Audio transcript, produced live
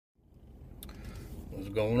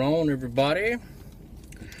What's going on, everybody?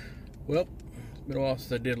 Well, it's been a while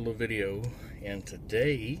since I did a little video, and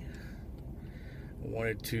today I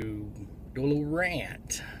wanted to do a little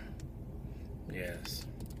rant. Yes.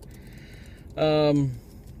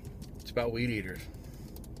 It's about weed eaters.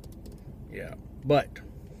 Yeah, but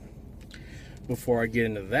before I get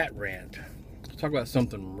into that rant, let's talk about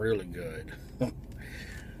something really good.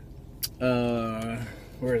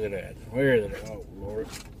 Where is it at? Where is it at? Oh, Lord.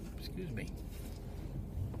 Excuse me.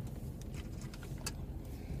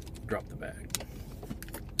 Drop the bag.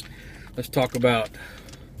 Let's talk about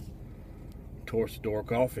Torcedor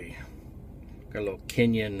Coffee. Got a little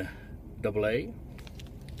Kenyan AA.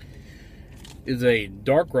 Is a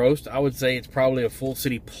dark roast. I would say it's probably a Full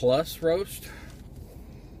City Plus roast.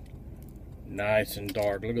 Nice and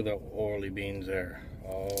dark. Look at the oily beans there.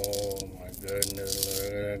 Oh my goodness,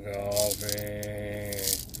 look at the coffee.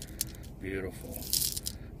 Beautiful.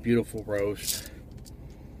 Beautiful roast.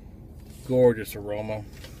 Gorgeous aroma.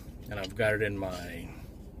 And I've got it in my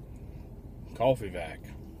coffee vac.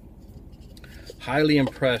 Highly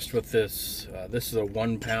impressed with this. This is a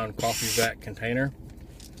 1 pound coffee vac container.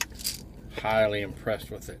 Highly impressed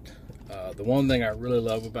with it. The one thing I really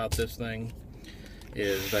love about this thing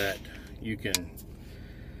is that you can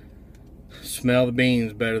smell the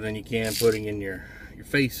beans better than you can putting in your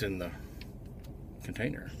face in the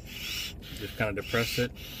container. Just kind of depress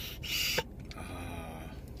it.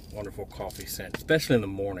 Wonderful coffee scent, especially in the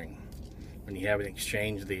morning when you haven't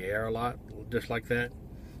exchanged the air a lot, just like that.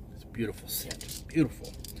 It's a beautiful scent,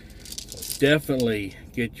 beautiful. So definitely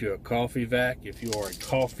get you a coffee vac if you are a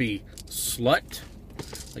coffee slut,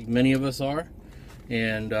 like many of us are,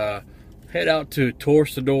 and head out to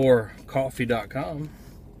torcedorcoffee.com.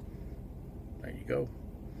 There you go.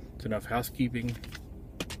 It's enough housekeeping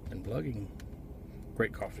and plugging.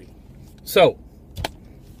 Great coffee. So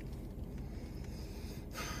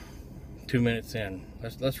 2 minutes in,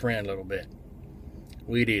 let's rant a little bit.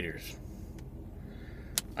 Weed eaters.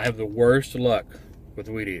 I have the worst luck with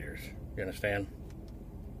weed eaters. You understand?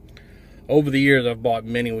 Over the years, I've bought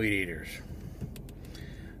many weed eaters.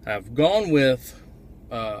 I've gone with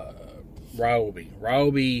Ryobi.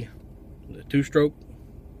 Ryobi, the 2-stroke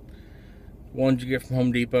ones you get from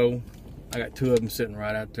Home Depot. I got 2 of them sitting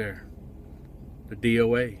right out there. The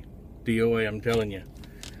DOA, I'm telling you.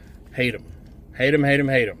 Hate them. Hate them, hate them,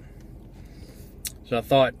 hate them. So I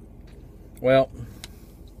thought, well,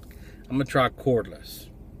 I'm going to try cordless.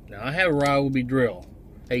 Now, I have a Ryobi drill,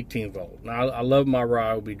 18 volt. Now, I love my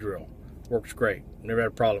Ryobi drill. Works great. Never had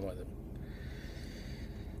a problem with it.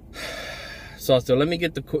 So I said, let me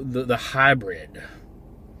get the hybrid.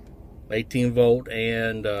 18 volt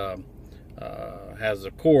and has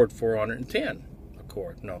a cord 410. A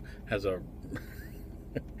cord, no, has a...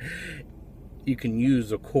 you can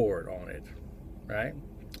use a cord on it, right?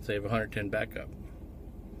 Save 110 backup.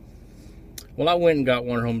 Well, I went and got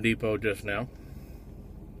one at Home Depot just now,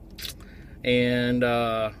 and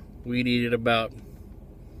weed eated about,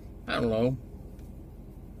 I don't know,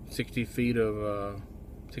 60 feet of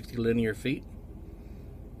 60 linear feet.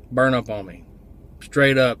 Burn up on me,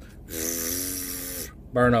 straight up.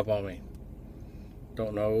 Burn up on me. I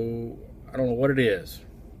don't know what it is.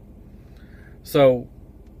 So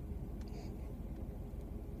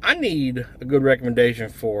I need a good recommendation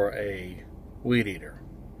for a weed eater.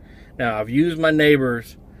 Now, I've used my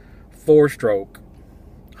neighbor's 4-stroke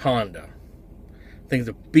Honda. Thing's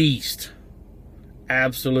a beast.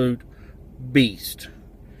 Absolute beast.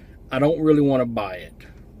 I don't really want to buy it.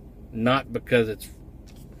 Not because it's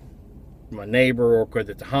my neighbor or because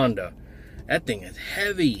it's a Honda. That thing is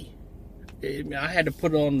heavy. I had to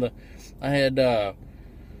put it on the... I had a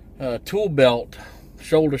tool belt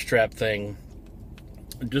shoulder strap thing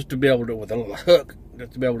just to be able to, with a little hook,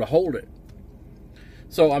 just to be able to hold it.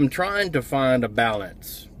 So I'm trying to find a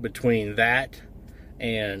balance between that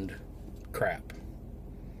and crap.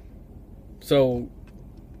 So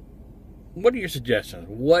what are your suggestions?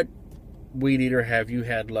 What weed eater have you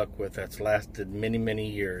had luck with that's lasted many,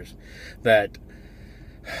 many years, that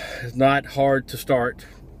is not hard to start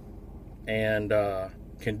and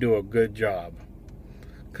can do a good job?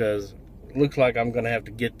 Because it looks like I'm going to have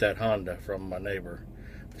to get that Honda from my neighbor,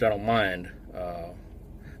 which I don't mind.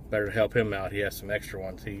 Better to help him out. He has some extra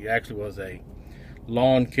ones. He actually was a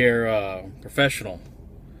lawn care professional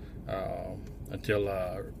until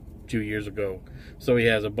a few years ago. So he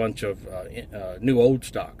has a bunch of new old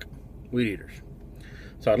stock weed eaters.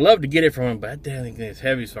 So I'd love to get it from him, but that damn thing is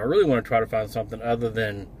heavy. So I really want to try to find something other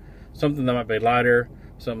than something that might be lighter,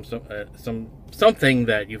 something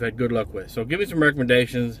that you've had good luck with. So give me some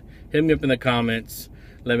recommendations. Hit me up in the comments.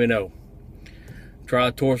 Let me know.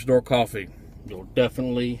 Try Torcedor Coffee. You'll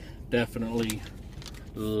definitely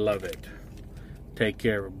love it. Take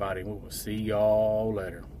care, everybody. We will see y'all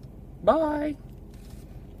later. Bye.